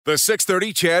The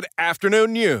 6:30 CHED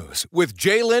Afternoon News with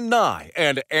Jaylen Nye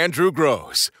and Andrew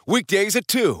Gross. Weekdays at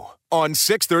 2 on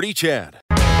 6:30 CHED.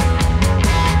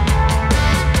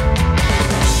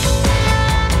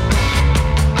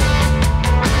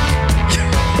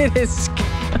 It is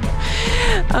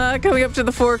coming up to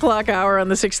the 4 o'clock hour on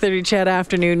the 6:30 CHED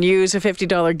Afternoon News. A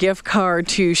 $50 gift card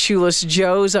to Shoeless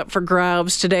Joe's up for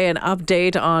grabs today. An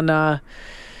update on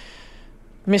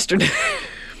Mr.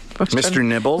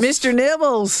 Nibbles? Mr.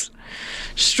 Nibbles.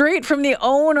 Straight from the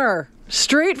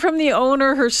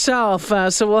owner herself.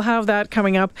 So we'll have that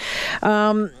coming up.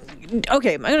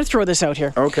 Okay, I'm going to throw this out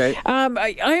here. Okay.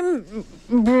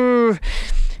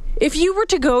 If you were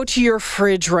to go to your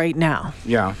fridge right now,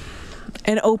 Yeah.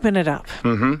 and open it up,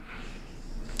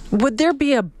 would there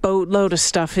be a boatload of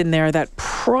stuff in there that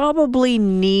probably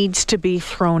needs to be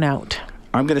thrown out?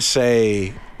 I'm going to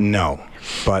say no,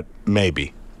 but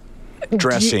maybe.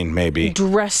 Dressing, maybe.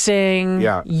 Dressing,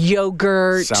 Yeah.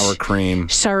 yogurt, Sour cream.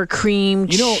 cheese,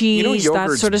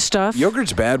 that sort of stuff.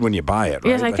 Yogurt's bad when you buy it,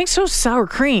 right? Yes, I think so. Sour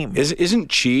cream. Isn't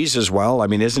cheese as well? I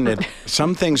mean, isn't it?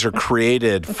 Some things are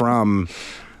created from,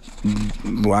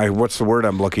 what's the word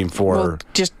I'm looking for? Well,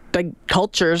 just like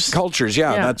cultures. Cultures,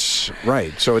 yeah, that's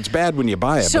right. So it's bad when you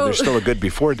buy it, but there's still a good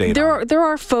before date on it. There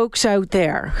are folks out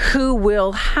there who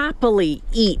will happily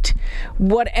eat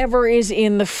whatever is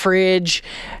in the fridge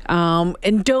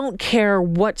and don't care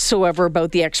whatsoever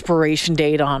about the expiration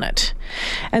date on it.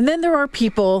 And then there are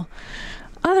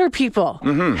other people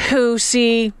who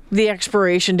see the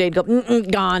expiration date go,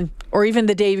 gone. Or even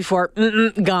the day before,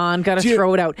 gone, got to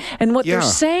throw it out. And what they're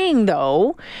saying,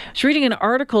 though, I was reading an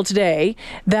article today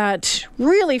that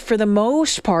really, for the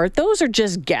most part, those are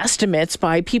just guesstimates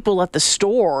by people at the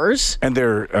stores. And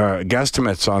they're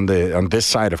guesstimates on this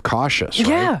side of cautious,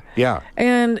 right? Yeah.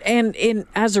 And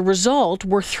as a result,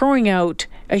 we're throwing out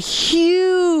a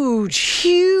huge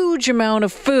amount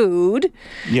of food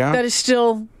that is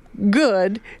still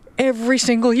good every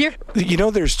single year. You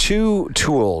know, there's two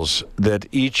tools that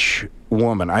each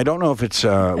woman, I don't know if it's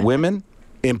women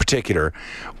in particular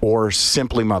or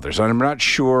simply mothers. I'm not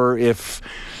sure if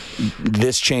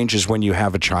this changes when you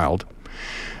have a child,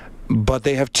 but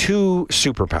they have two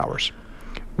superpowers.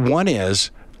 One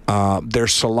is their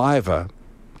saliva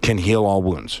can heal all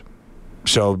wounds.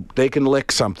 So they can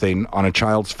lick something on a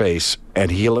child's face and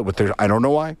heal it with their, I don't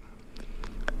know why,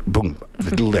 boom,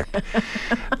 lick.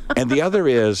 And the other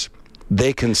is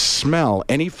they can smell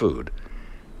any food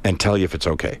and tell you if it's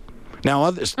okay.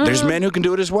 Now, there's men who can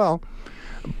do it as well,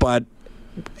 but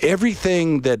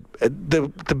everything that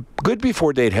the good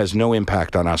before date has no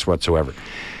impact on us whatsoever.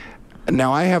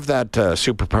 Now, I have that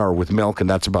superpower with milk, and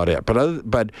that's about it.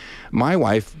 But my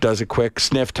wife does a quick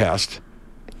sniff test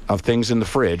of things in the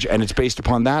fridge, and it's based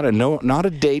upon that, and not a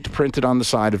date printed on the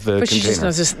side of the container. But she just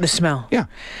knows the smell. Yeah.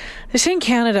 They say in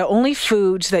Canada, only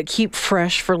foods that keep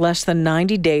fresh for less than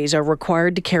 90 days are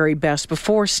required to carry best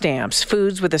before stamps.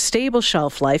 Foods with a stable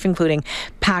shelf life, including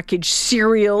packaged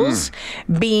cereals,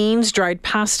 beans, dried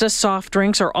pasta, soft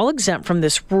drinks, are all exempt from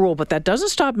this rule, but that doesn't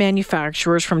stop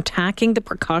manufacturers from tacking the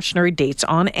precautionary dates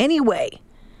on anyway.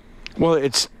 Well,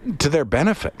 it's to their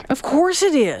benefit. Of course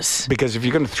it is. Because if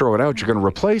you're going to throw it out, you're going to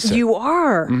replace it. You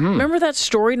are. Remember that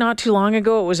story not too long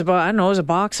ago? It was about, I don't know, it was a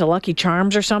box of Lucky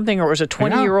Charms or something, or it was a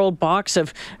 20-year-old box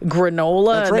of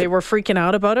granola, That's and right. they were freaking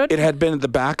out about it? It had been at the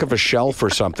back of a shelf or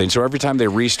something, so every time they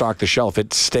restocked the shelf,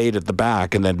 it stayed at the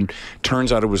back, and then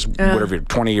turns out it was,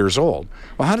 20 years old.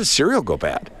 Well, how does cereal go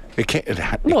bad? It can't. It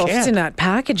Well, can't. if it's in that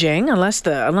packaging, unless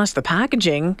that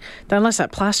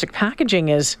plastic packaging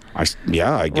is I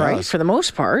guess. right for the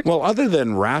most part. Well, other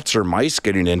than rats or mice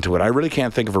getting into it, I really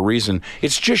can't think of a reason.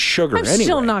 It's just sugar I'm anyway.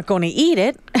 still not going to eat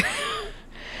it.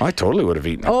 I totally would have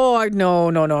eaten it. Oh,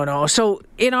 no. So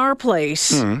in our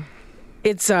place,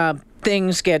 it's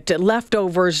things get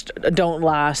leftovers don't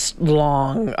last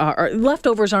long. Or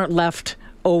leftovers aren't left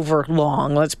over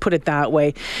long. Let's put it that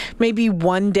way. Maybe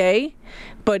one day.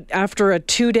 But after a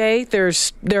 2-day,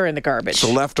 they're in the garbage.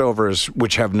 So leftovers,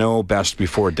 which have no best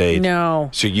before date.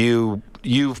 No. So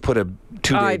you've put a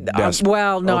 2-day best.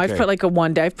 Well, no, Okay. I've put like a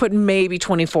 1 day. I've put maybe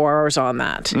 24 hours on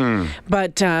that.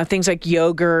 But things like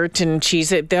yogurt and cheese,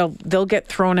 they'll get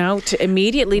thrown out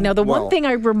immediately. Now, the one thing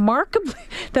I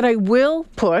will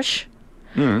push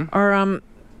are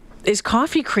is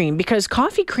coffee cream, because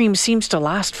coffee cream seems to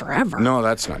last forever. No,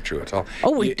 that's not true at all.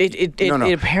 Oh,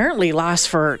 it apparently lasts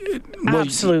for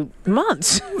absolute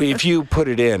months. If you put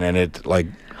it in and it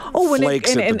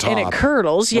flakes at the top. And it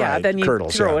curdles, Right, then you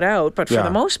throw it out. But for the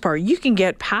most part, you can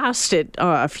get past it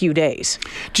a few days.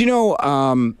 Do you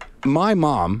know, my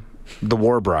mom, the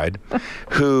war bride,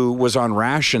 who was on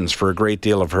rations for a great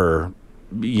deal of her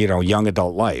young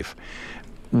adult life,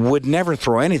 would never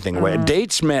throw anything away.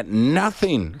 Dates meant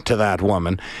nothing to that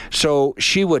woman. So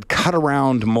she would cut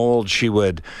around mold. She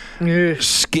would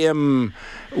skim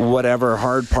whatever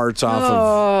hard parts off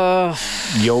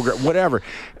of yogurt, whatever.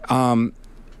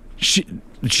 She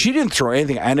didn't throw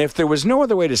anything. And if there was no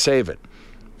other way to save it,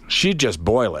 she'd just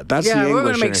boil it. That's the English. We're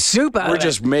going to make soup out of it. We're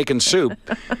just making soup.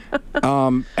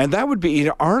 And that would be,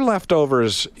 our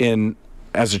leftovers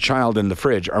as a child in the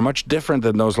fridge are much different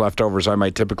than those leftovers I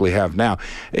might typically have now.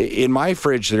 In my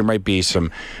fridge, there might be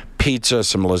some pizza,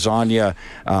 some lasagna,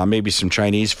 maybe some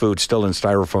Chinese food still in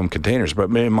styrofoam containers. But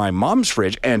in my mom's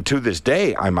fridge, and to this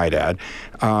day, I might add,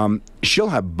 she'll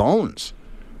have bones.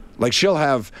 Like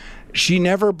she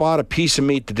never bought a piece of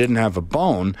meat that didn't have a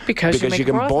bone because you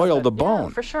can boil the bone. Yeah,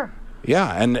 for sure.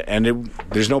 Yeah, and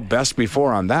there's no best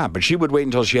before on that. But she would wait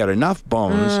until she had enough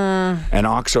bones and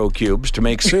OXO cubes to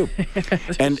make soup.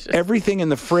 And everything in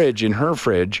the fridge, in her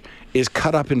fridge, is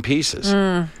cut up in pieces.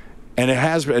 And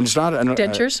it's not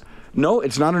dentures. No,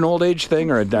 it's not an old age thing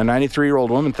or a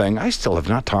 93-year-old woman thing. I still have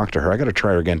not talked to her. I got to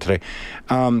try her again today.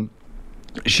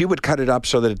 She would cut it up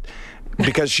so that.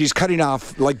 Because she's cutting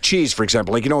off, like cheese, for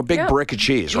example, a big brick of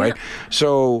cheese, right?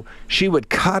 So she would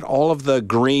cut all of the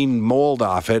green mold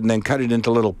off it and then cut it into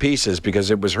little pieces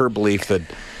because it was her belief that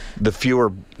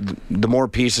the more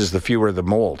pieces, the fewer the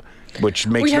mold, which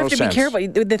makes no sense. We have to be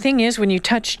careful. The thing is, when you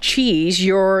touch cheese,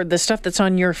 the stuff that's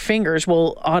on your fingers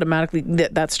will automatically,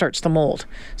 that starts the mold.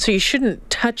 So you shouldn't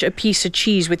touch a piece of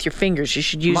cheese with your fingers. You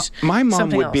should use My mom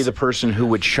something would else. be the person who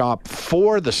would shop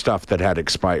for the stuff that had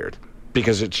expired.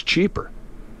 Because it's cheaper.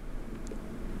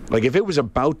 Like if it was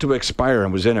about to expire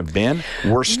and was in a bin,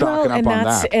 we're stocking up on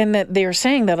that. And that they're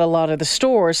saying that a lot of the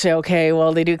stores say, okay,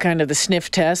 well, they do kind of the sniff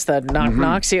test, that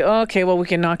knocks you. Okay, well, we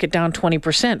can knock it down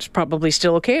 20%. It's probably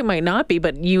still okay. It might not be,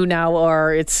 but you're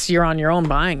on your own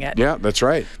buying it. Yeah, that's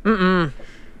right.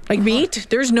 Like meat,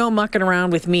 there's no mucking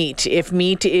around with meat. If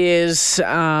meat is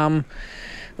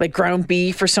like ground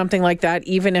beef or something like that,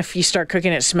 even if you start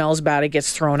cooking it smells bad, it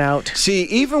gets thrown out. See,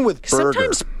 even with burger.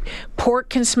 Sometimes pork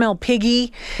can smell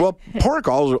piggy. Well, pork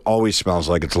always smells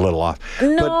like it's a little off.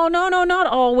 No, not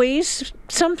always.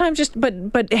 Sometimes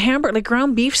but hamburger, like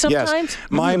ground beef sometimes. Yes,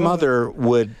 my mother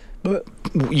would,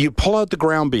 you pull out the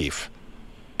ground beef,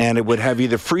 and it would have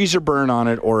either freezer burn on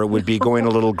it or it would be going a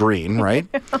little green, right?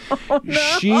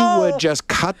 She would just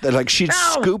cut, she'd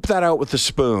scoop that out with a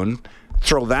spoon,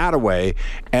 throw that away,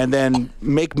 and then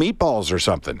make meatballs or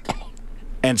something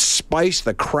and spice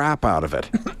the crap out of it.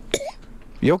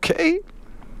 You okay?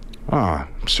 Oh,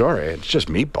 sorry. It's just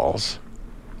meatballs.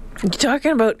 You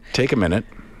talking about... Take a minute.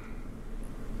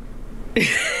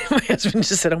 My husband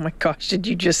just said, oh my gosh, did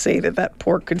you just say that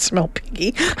pork could smell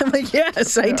piggy? I'm like,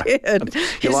 yes, I did.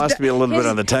 You lost me a little bit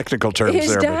on the technical terms there.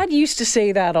 His dad used to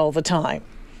say that all the time.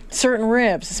 Certain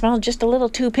ribs smelled just a little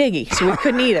too piggy, so we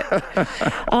couldn't eat it.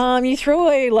 You throw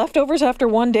away leftovers after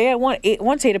one day. I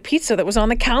once ate a pizza that was on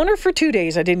the counter for 2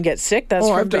 days. I didn't get sick. That's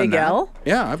from Big L.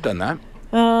 Yeah, I've done that.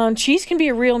 Cheese can be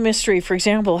a real mystery. For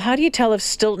example, how do you tell if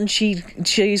Stilton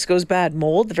cheese goes bad?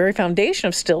 Mold. The very foundation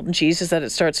of Stilton cheese is that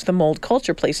it starts with the mold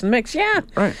culture placed in the mix. Yeah.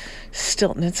 Right.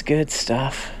 Stilton, it's good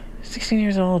stuff. 16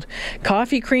 years old.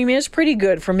 Coffee cream is pretty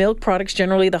good. For milk products,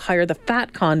 generally, the higher the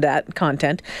fat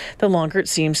content, the longer it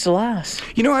seems to last.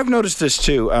 I've noticed this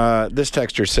too. This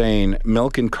texter saying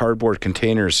milk in cardboard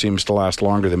containers seems to last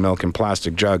longer than milk in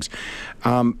plastic jugs.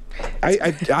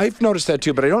 I've noticed that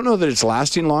too, but I don't know that it's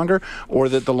lasting longer or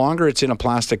that the longer it's in a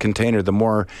plastic container, the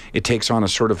more it takes on a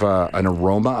sort of an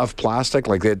aroma of plastic,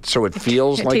 so it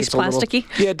feels it like tastes it's a little... plasticky?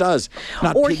 Yeah, it does.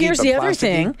 Not or piggy, here's but the other plasticky.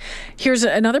 thing. Here's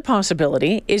another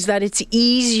possibility, is that it's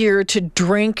easier to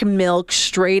drink milk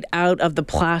straight out of the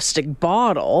plastic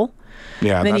bottle.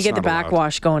 Yeah, and then you that's get the not allowed.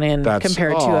 backwash going in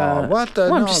compared to a... What the?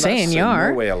 Well, I'm no, just saying, that's you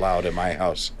are. no way allowed in my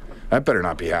house. That better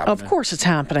not be happening. Of course it's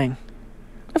happening.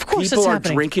 Of course People it's are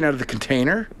happening. drinking out of the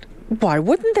container? Why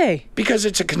wouldn't they? Because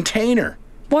it's a container.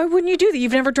 Why wouldn't you do that?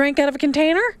 You've never drank out of a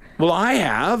container? Well, I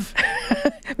have.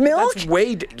 Milk?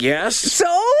 That's yes.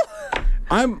 So?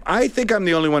 I think I'm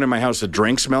the only one in my house that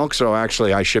drinks milk, so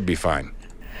actually I should be fine.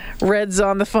 Red's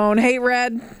on the phone. Hey,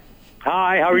 Red.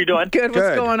 Hi, how are you doing? Good.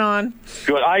 What's going on?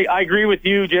 Good. I agree with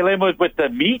you, Jalen, with the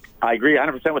meat. I agree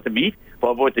 100% with the meat.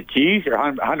 But with the cheese, you're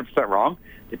 100% wrong.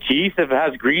 The cheese, if it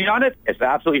has green on it, it's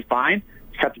absolutely fine.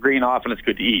 Cut the green off and it's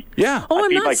good to eat. Yeah. Oh,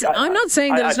 I'm not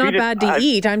saying that it's not bad to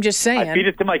eat. I'm just saying. I feed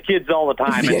it to my kids all the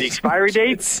time. And the expiry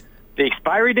dates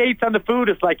on the food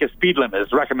is like a speed limit.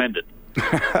 It's recommended.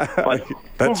 But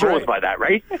That's who goes right. by that,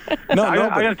 right? No,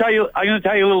 I'm going to tell you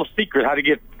a little secret how to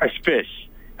get fresh fish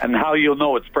and how you'll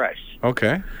know it's fresh.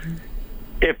 Okay.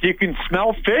 If you can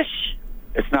smell fish,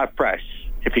 it's not fresh.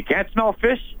 If you can't smell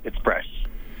fish, it's fresh.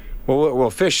 Well,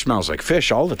 fish smells like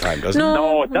fish all the time, doesn't it?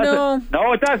 No, it doesn't.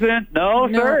 No, it doesn't.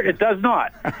 No, sir, it does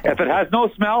not. If it has no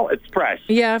smell, it's fresh.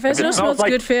 Yeah, if it has no smell, it's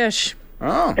good fish.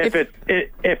 Oh. If it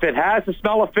has the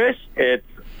smell of fish, it's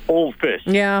old fish.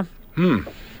 Yeah. That's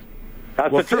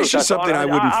the truth. Fish is something I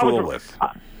wouldn't fool with.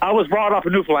 I was brought up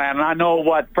in Newfoundland, and I know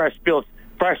what fresh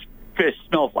fish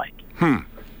smells like.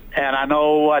 And I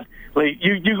know what, like,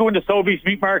 you go into Sobeys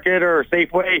Meat Market or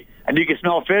Safeway, and you can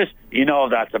smell fish, you know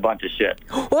that's a bunch of shit.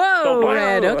 Whoa,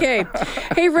 Red. Okay.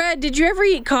 Hey, Red, did you ever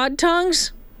eat cod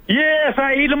tongues? Yes,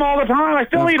 I eat them all the time. I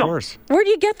still eat them. Of course. Where do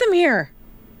you get them here?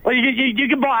 Well, you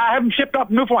can buy. I have them shipped up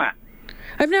in Newfoundland.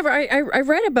 I've never. I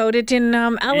read about it in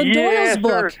Alan Doyle's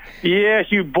book. Sir.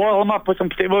 Yes, you boil them up with some.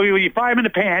 Well, you fry them in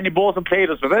the pan. You boil some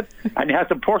potatoes with it, and you have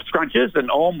some pork scrunches. And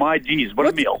oh my geez, what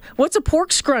a meal! What's a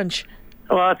pork scrunch?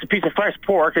 Well, it's a piece of fresh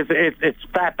pork. It's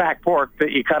fat back pork that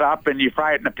you cut up and you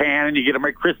fry it in the pan, and you get them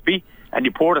right crispy. And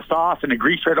you pour the sauce and the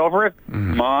grease right over it.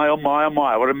 My oh my oh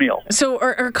my! What a meal! So,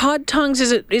 are cod tongues?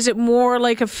 Is it more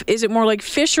like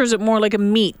fish, or is it more like a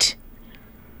meat?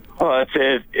 Well,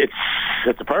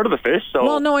 it's a part of the fish. So.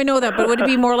 Well, no, I know that, but would it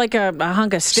be more like a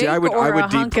hunk of steak? See, I would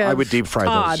deep fry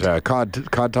cod? those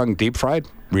cod tongue deep fried.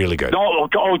 Really good. No,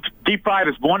 deep fried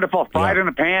is wonderful. Fried in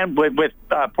a pan with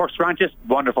pork scrunches,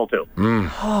 wonderful too.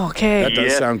 Oh, okay. That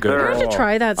does sound good. I'll have to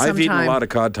try that sometime. I've eaten a lot of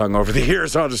cod tongue over the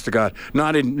years. Honest to God,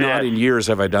 not in years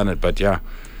have I done it, but yeah,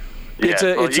 it's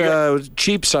a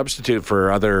cheap substitute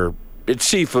for other. It's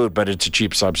seafood, but it's a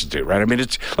cheap substitute, right? I mean,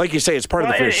 it's like you say, it's part of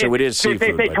the fish, so it is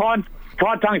seafood. They cod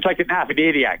tongue's like an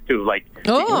aphrodisiac too. Like,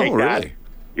 really?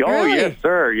 Really? Yes,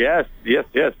 sir. Yes.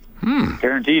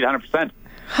 Guaranteed, 100%.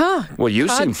 Huh. Well, you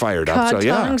seem fired up, so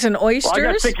yeah. Tongues and oysters.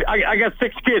 Well, I got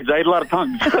six kids. I ate a lot of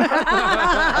tongues.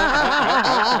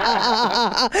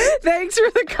 Thanks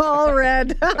for the call,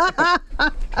 Red.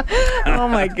 Oh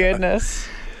my goodness.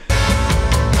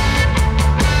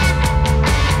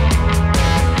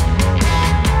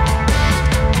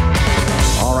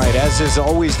 All right, as is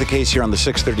always the case here on the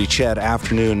 6:30 CHED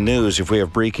Afternoon News, if we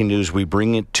have breaking news, we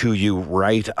bring it to you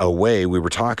right away. We were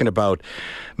talking about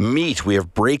meat. We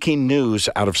have breaking news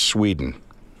out of Sweden.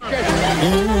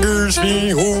 English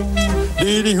beer,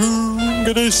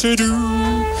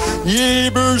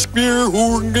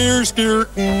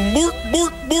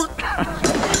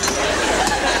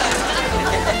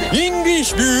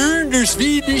 the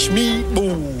Swedish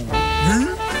meatball.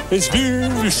 It's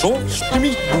very sauce to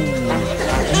meatball.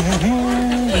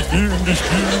 It's very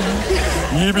sweet.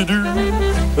 Yeah,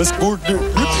 that's for the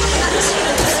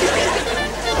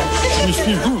it's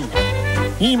very good.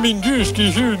 Even just to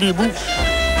hear the book.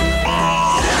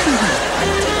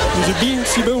 It's a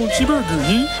bouncy burger,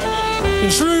 yeah?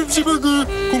 And serves the burger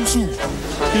comme ça.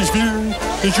 It's very,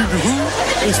 it's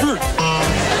very.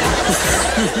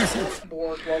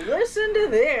 Well, listen to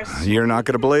this. You're not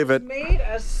going to believe it. Made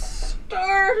a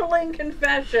startling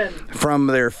confession from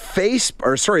their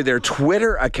their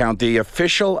Twitter account, the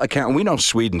official account. We know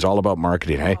Sweden's all about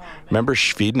marketing, hey? Remember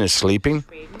Sweden is sleeping?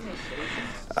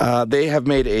 They have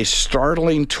made a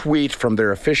startling tweet from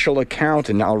their official account,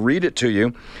 and I'll read it to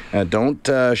you. Don't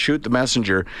shoot the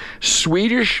messenger.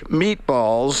 Swedish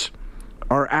meatballs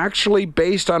are actually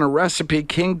based on a recipe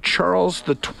King Charles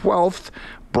XII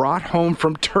brought home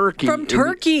from Turkey. From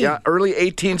Turkey? Early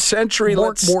 18th century.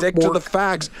 Let's stick to the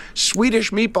facts.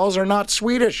 Swedish meatballs are not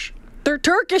Swedish. They're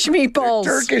Turkish meatballs.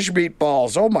 They're Turkish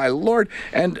meatballs. Oh, my Lord.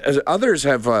 And others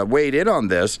have weighed in on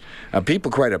this. People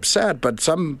quite upset, but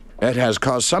it has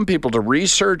caused some people to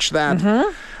research that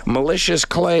malicious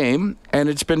claim, and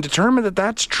it's been determined that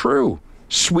that's true.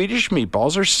 Swedish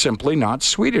meatballs are simply not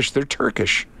Swedish. They're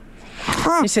Turkish.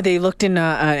 They said they looked in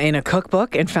a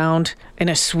cookbook and found in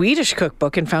a Swedish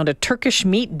cookbook and found a Turkish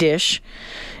meat dish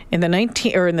in the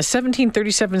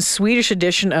 1737 Swedish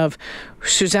edition of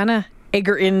Susanna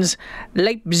Egerin's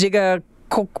Leipziger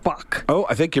Kokbok. Oh,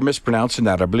 I think you're mispronouncing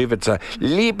that. I believe it's a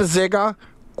Leipziger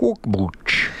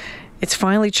Kokbok. It's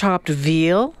finely chopped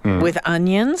veal with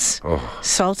onions,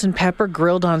 salt and pepper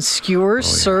grilled on skewers,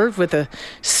 served with a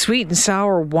sweet and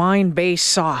sour wine-based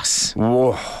sauce.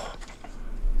 Whoa.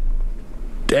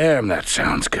 Damn, that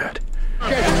sounds good.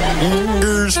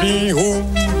 That's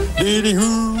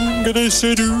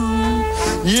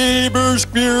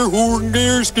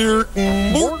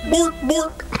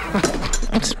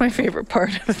my favorite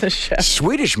part of the show.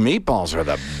 Swedish meatballs are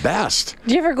the best.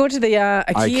 Do you ever go to the IKEA?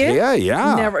 IKEA,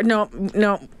 yeah. Never. No.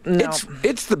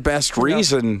 It's the best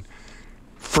reason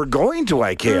for going to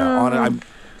IKEA.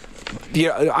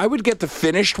 I would get the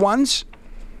finished ones.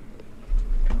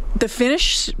 The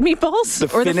Finnish meatballs? The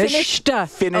finished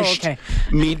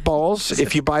meatballs.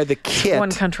 If you buy the kit,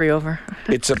 One country over.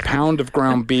 it's a pound of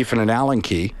ground beef and an Allen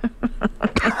key.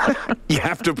 You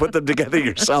have to put them together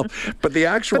yourself. But the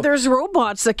actual... But there's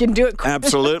robots that can do it.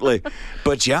 Absolutely.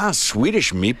 But yeah,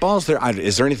 Swedish meatballs,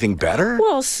 is there anything better?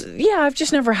 Well, yeah, I've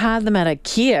just never had them at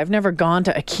IKEA. I've never gone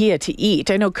to IKEA to eat.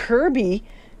 I know Kirby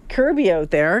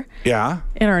out there Yeah.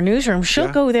 in our newsroom, she'll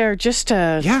Yeah. go there just to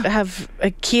have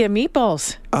IKEA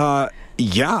meatballs.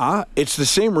 Yeah, it's the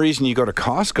same reason you go to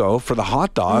Costco for the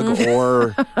hot dog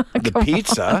or the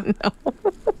pizza. No.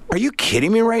 Are you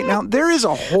kidding me right now? There is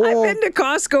a whole... I've been to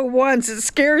Costco once. It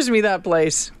scares me, that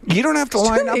place. You don't have to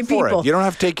line up for people. it. You don't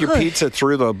have to take your pizza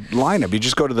through the lineup. You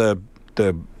just go to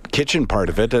the kitchen part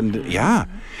of it, and yeah.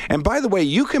 And by the way,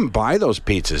 you can buy those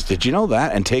pizzas. Did you know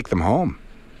that? And take them home.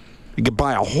 You could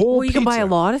buy a whole Well, you can buy a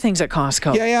lot of things at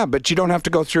Costco. Yeah, but you don't have to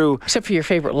go through... Except for your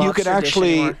favorite lobster You could dish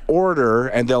actually anymore. order,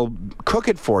 and they'll cook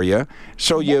it for you.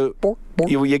 So you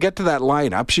get to that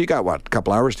lineup. So you got, a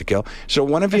couple hours to kill. So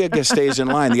one of you stays in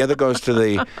line. The other goes to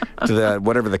the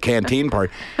whatever, the canteen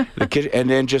part, and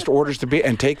then just orders the beer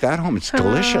and take that home. It's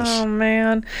delicious. Oh,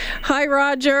 man. Hi,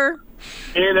 Roger.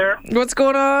 Hey there. What's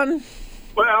going on?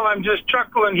 Well, I'm just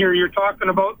chuckling here. You're talking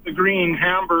about the green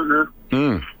hamburger.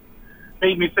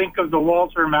 Made me think of the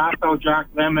Walter Matthau, Jack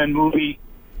Lemmon movie,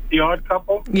 The Odd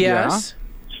Couple. Yes.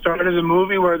 Start of the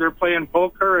movie where they're playing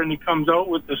poker and he comes out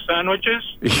with the sandwiches.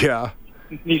 Yeah.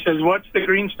 And he says, "What's the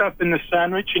green stuff in the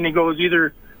sandwich?" And he goes,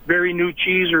 "Either very new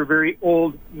cheese or very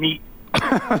old meat."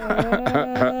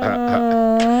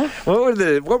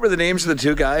 What were the names of the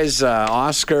two guys?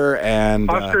 Oscar and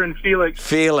Felix.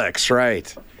 Felix,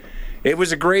 right. It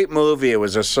was a great movie. It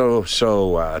was a so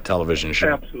television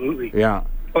show. Absolutely. Yeah.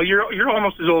 Well, you're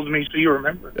almost as old as me, so you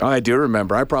remember. I do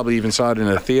remember. I probably even saw it in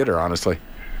a theater, honestly.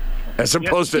 As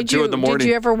opposed to 2 in the morning. Did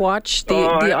you ever watch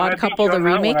the Odd Couple, the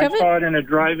remake of I it? saw it in a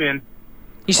drive-in.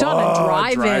 You saw it in a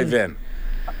drive-in. Drive-in.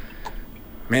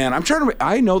 Man,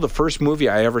 I know the first movie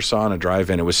I ever saw in a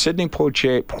drive-in. It was Sidney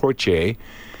Poitier,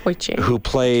 who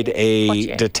played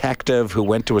a detective who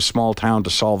went to a small town to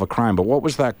solve a crime. But what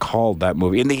was that called, that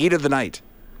movie? In the Heat of the Night.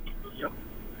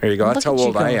 There you go. That's how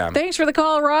old I am. Thanks for the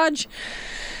call, Raj.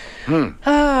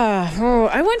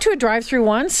 I went to a drive-through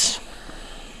once.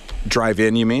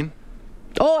 Drive-in, you mean?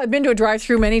 Oh, I've been to a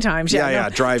drive-through many times. Yeah,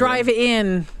 drive-in.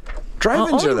 Drive-in.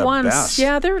 Drive-ins are the once. best.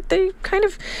 Yeah, they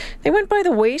went by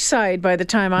the wayside by the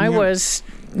time I was,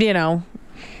 would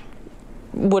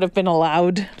have been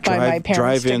allowed by my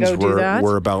parents to go do that.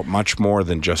 Were about much more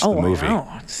than just the movie.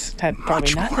 Oh, it had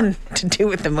probably nothing to do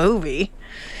with the movie.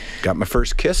 Got my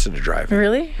first kiss at a drive-in.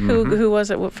 Really? Mm-hmm. Who was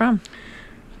it from?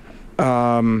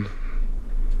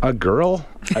 A girl,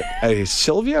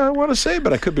 Sylvia, I want to say,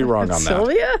 but I could be wrong on that.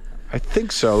 Sylvia? I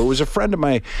think so. It was a friend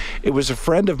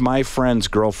of my friend's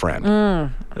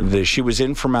girlfriend. She was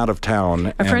in from out of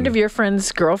town. A friend of your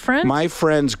friend's girlfriend? My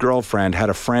friend's girlfriend had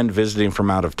a friend visiting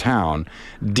from out of town.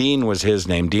 Dean was his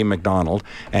name, Dean McDonald,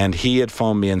 and he had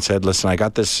phoned me and said, "Listen, I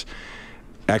got this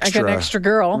extra. I got an extra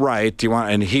girl. Right. Do you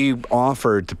want?" And he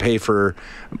offered to pay for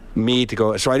me to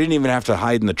go, so I didn't even have to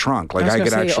hide in the trunk. Like I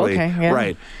could actually,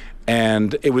 right.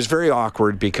 And it was very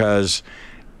awkward because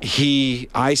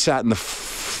I sat in the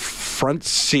front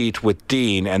seat with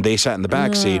Dean and they sat in the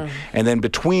back seat. And then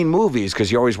between movies,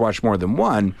 because you always watch more than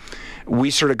one,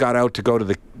 we sort of got out to go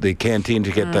to the canteen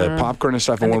to get the popcorn and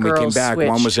stuff. And when we came back,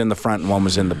 one was in the front and one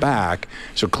was in the back.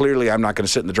 So clearly I'm not going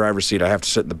to sit in the driver's seat. I have to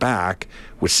sit in the back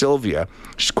with Sylvia.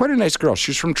 She's quite a nice girl.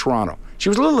 She's from Toronto. She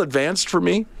was a little advanced for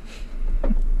me.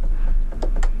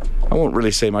 I won't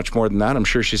really say much more than that. I'm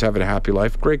sure she's having a happy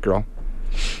life. Great girl.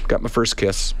 Got my first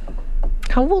kiss.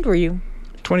 How old were you?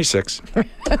 26.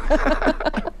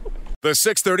 The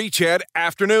 6:30 CHED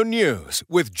Afternoon News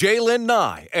with Jaylen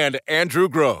Nye and Andrew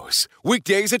Gross.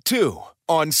 Weekdays at 2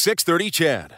 on 6:30 CHED.